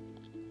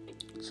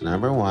 So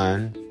number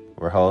one,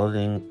 we're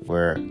holding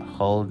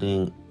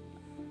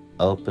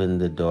open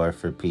the door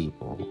for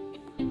people,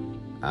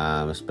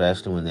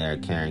 especially when they are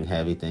carrying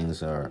heavy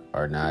things or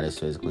are not as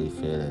physically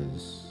fit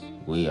as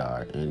we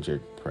are,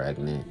 injured,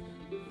 pregnant,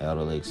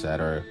 elderly,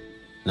 etc.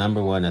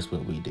 Number one, that's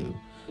what we do.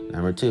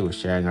 Number two, we're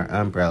sharing our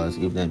umbrellas,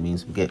 even if that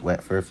means we get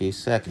wet for a few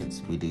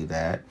seconds. We do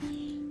that.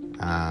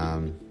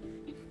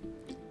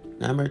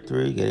 Number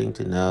three, getting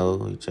to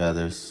know each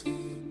other's,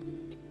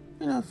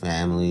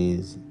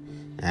 families,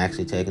 and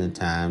actually taking the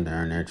time to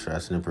earn their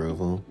trust and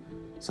approval.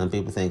 Some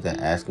people think that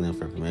asking them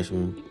for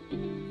permission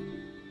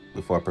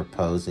before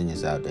proposing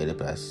is outdated,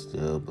 but I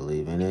still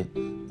believe in it.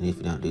 And if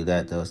you don't do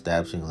that, though,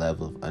 establishing a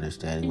level of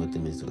understanding with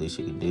them is the least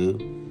you can do.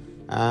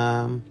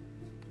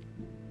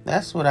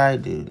 That's what I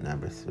do,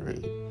 number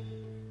three.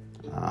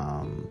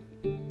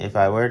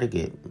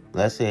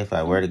 Let's say if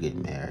I were to get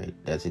married,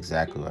 that's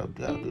exactly what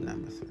I'll do,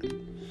 number three.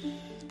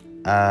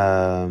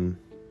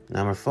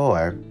 Number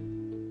four,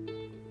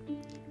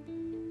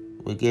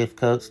 we give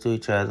coats to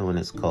each other when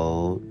it's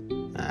cold.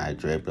 I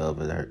drape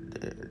over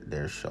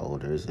their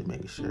shoulders and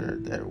make sure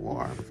they're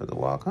warm for the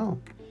walk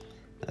home.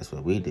 That's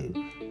what we do.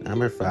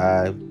 Number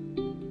five,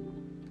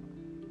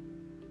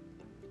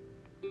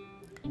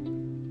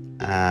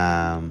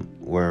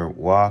 we're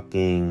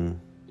walking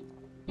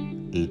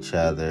each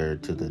other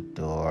to the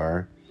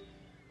door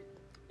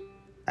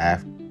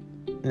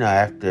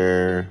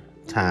after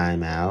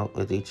time out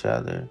with each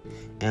other,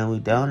 and we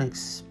don't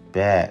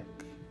expect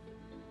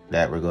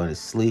that we're going to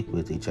sleep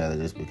with each other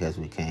just because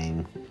we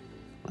came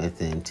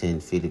within 10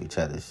 feet of each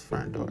other's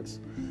front doors.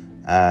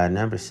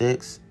 Number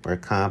six, we're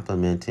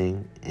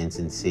complimenting in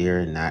sincere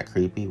and not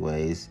creepy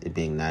ways and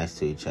being nice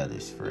to each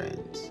other's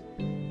friends,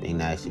 being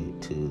nice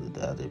to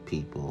the other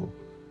people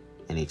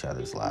in each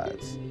other's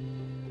lives.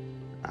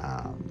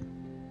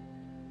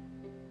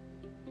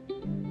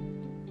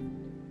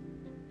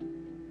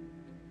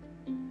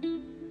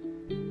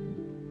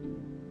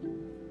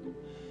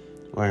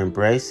 We're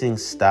embracing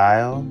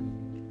style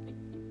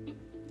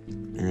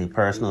in a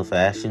personal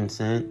fashion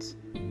sense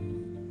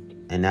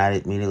and not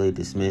immediately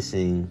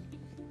dismissing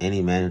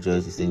any man who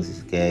enjoys these things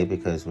as gay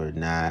because we're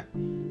not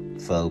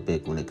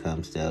phobic when it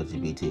comes to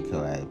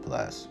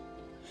LGBTQIA+.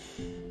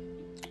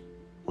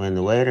 When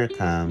the waiter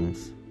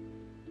comes,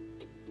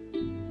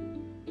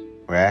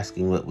 we're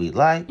asking what we'd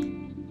like,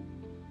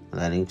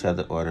 letting each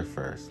other order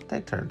first.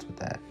 Take turns with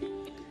that.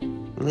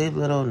 We leave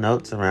little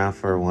notes around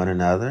for one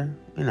another,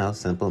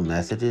 simple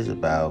messages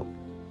about,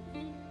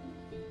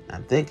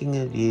 I'm thinking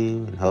of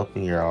you and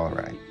hoping you're all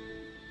right.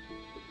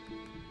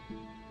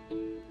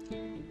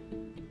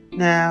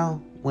 Now,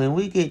 when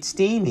we get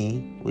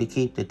steamy, we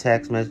keep the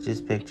text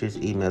messages, pictures,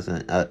 emails,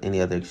 and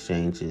any other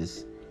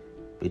exchanges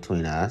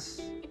between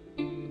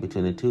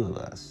the two of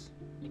us.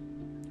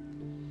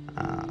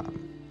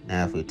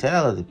 Now, if we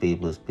tell other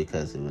people, it's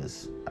because it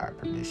was our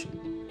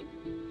permission.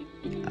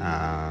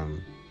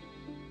 Um,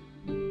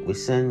 we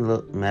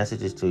send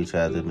messages to each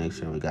other to make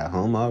sure we got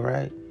home all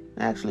right,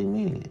 actually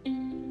meaning it.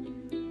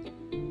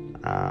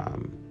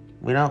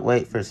 We don't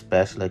wait for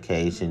special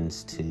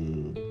occasions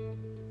to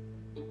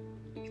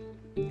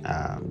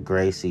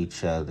grace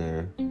each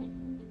other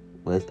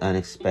with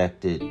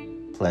unexpected,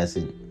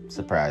 pleasant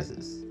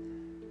surprises.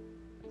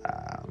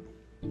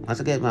 Once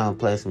I get my own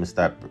place, I'm going to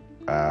start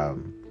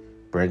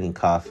bringing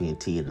coffee and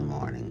tea in the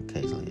morning,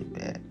 occasionally in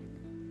bed.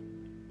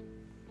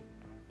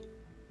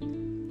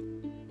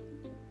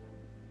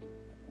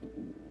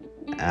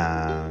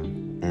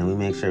 And we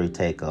make sure we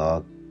take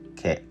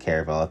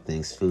care of all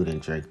things food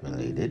and drink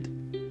related.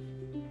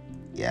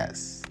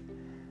 Yes.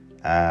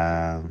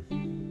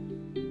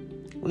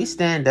 We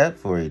stand up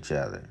for each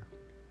other.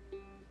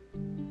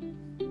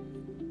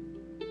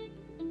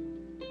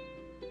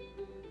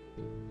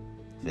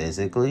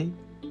 Physically,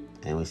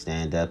 and we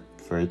stand up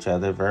for each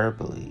other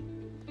verbally.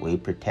 We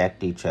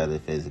protect each other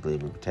physically,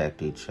 we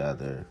protect each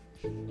other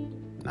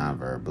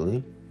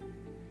non-verbally.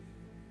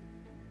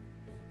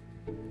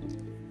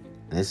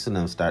 And this is what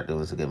I'm start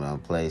doing to get my own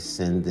place.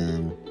 Send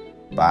them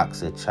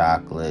box of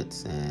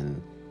chocolates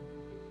and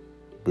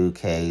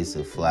bouquets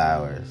of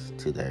flowers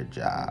to their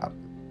job.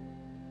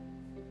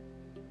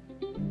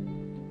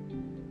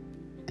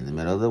 In the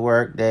middle of the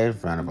workday, in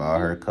front of all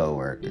her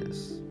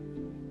coworkers.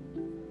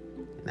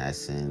 And I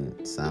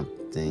send some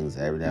things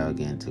every now and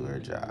again to her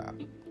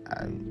job.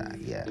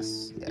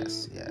 Yes.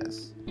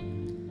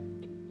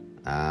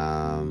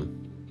 I'm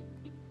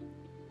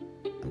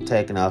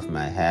taking off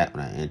my hat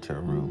when I enter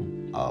a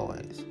room,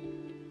 always.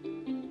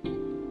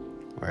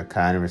 We're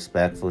kind and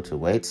respectful to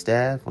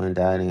waitstaff when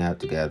dining out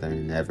together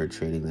and never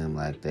treating them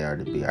like they are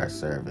to be our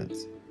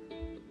servants.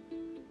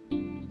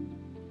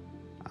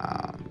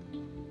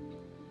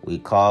 We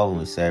call when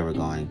we say we're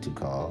going to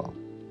call.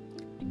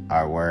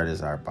 Our word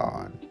is our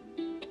bond.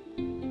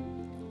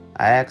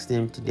 I asked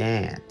them to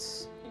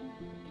dance.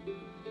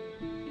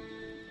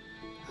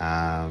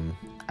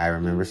 I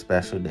remember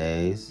special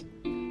days.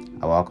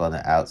 I walk on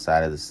the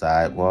outside of the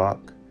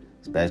sidewalk,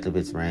 especially if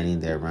it's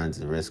raining. There runs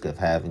the risk of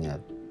having a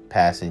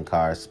passing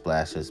car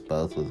splash us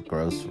both with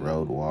gross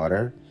road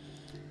water.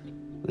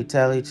 We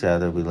tell each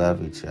other we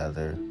love each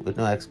other with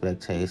no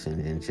expectation,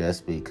 and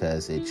just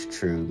because it's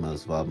true,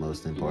 most of all,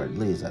 most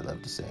importantly, as I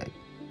love to say.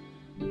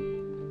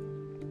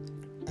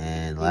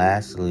 And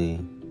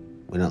lastly,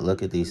 we don't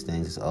look at these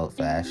things as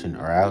old-fashioned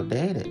or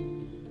outdated,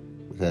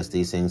 because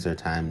these things are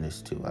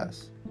timeless to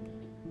us.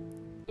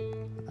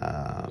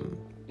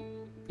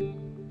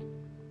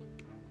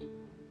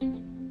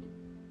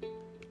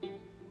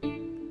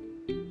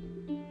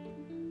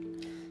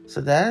 So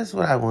that is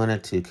what I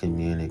wanted to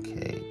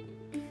communicate.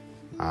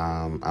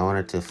 I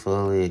wanted to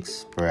fully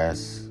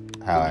express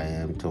how I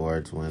am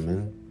towards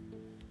women.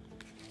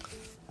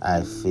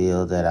 I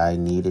feel that I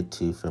needed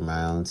to for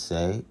my own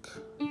sake.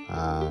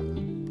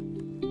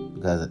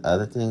 Because of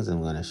other things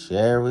I'm going to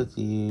share with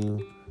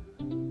you,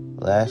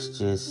 let's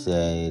just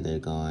say they're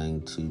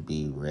going to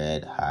be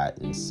red hot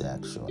and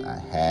sexual. I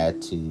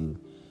had to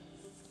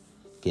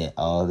get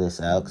all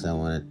this out because I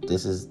wanted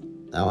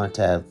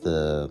to have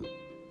the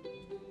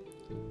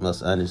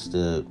most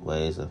understood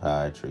ways of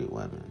how I treat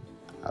women.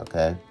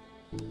 Okay?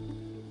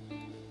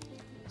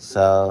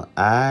 So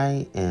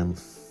I am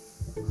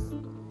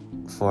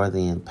for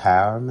the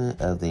empowerment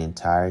of the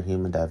entire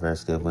human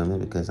diversity of women,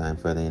 because I'm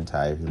for the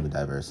entire human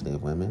diversity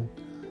of women.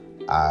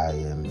 I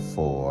am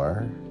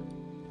for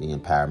the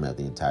empowerment of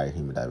the entire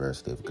human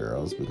diversity of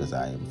girls, because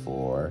I am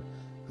for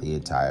the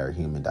entire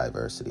human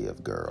diversity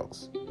of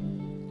girls.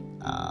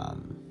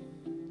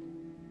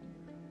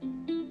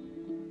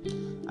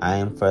 I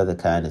am for the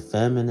kind of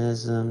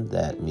feminism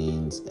that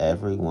means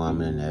every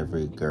woman and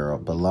every girl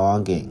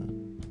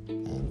belonging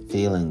and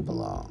feeling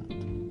belonged.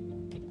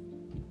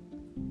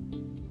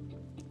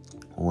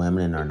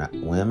 Women are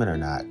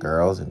not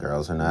girls, and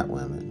girls are not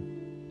women.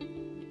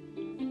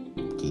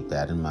 Keep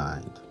that in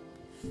mind.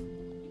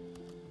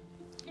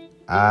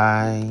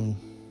 I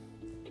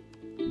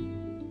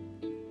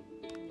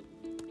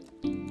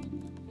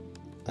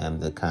am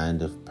the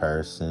kind of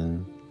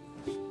person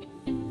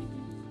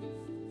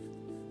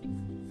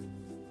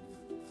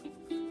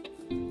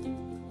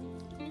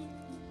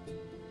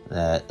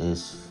that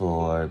is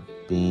for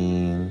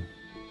being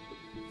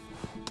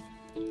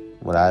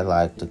what I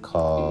like to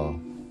call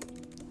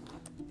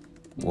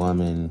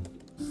woman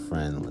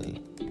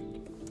friendly.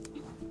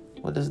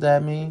 What does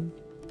that mean?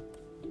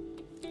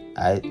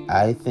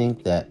 I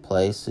think that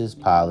places,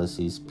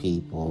 policies,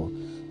 people,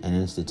 and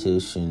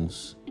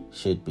institutions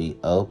should be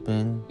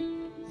open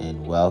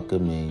and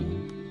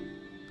welcoming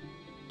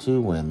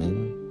to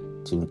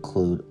women, to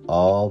include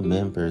all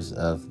members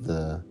of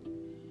the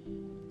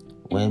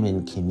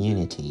women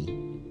community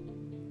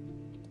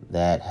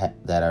that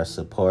are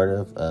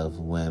supportive of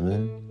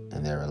women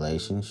and their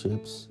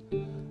relationships,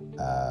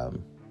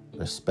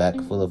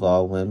 respectful of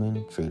all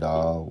women, treat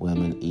all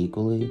women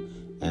equally,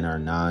 and are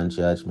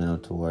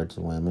non-judgmental towards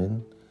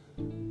women.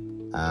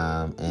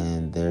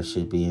 And there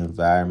should be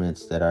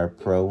environments that are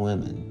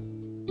pro-women.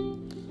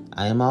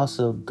 I am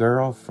also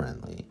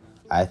girl-friendly.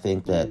 I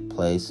think that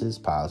places,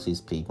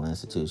 policies, people,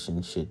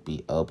 institutions should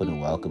be open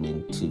and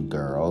welcoming to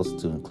girls,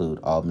 to include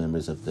all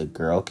members of the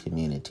girl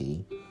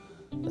community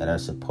that are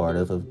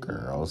supportive of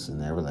girls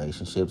and their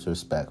relationships,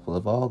 respectful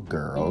of all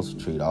girls,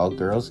 treat all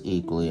girls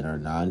equally, and are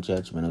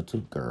non-judgmental to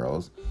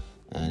girls,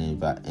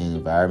 and an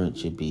environment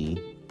should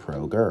be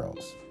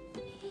pro-girls.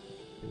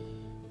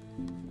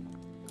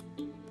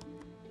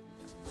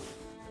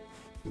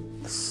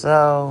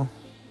 So,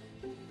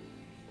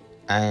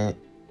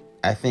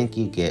 I think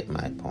you get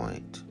my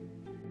point.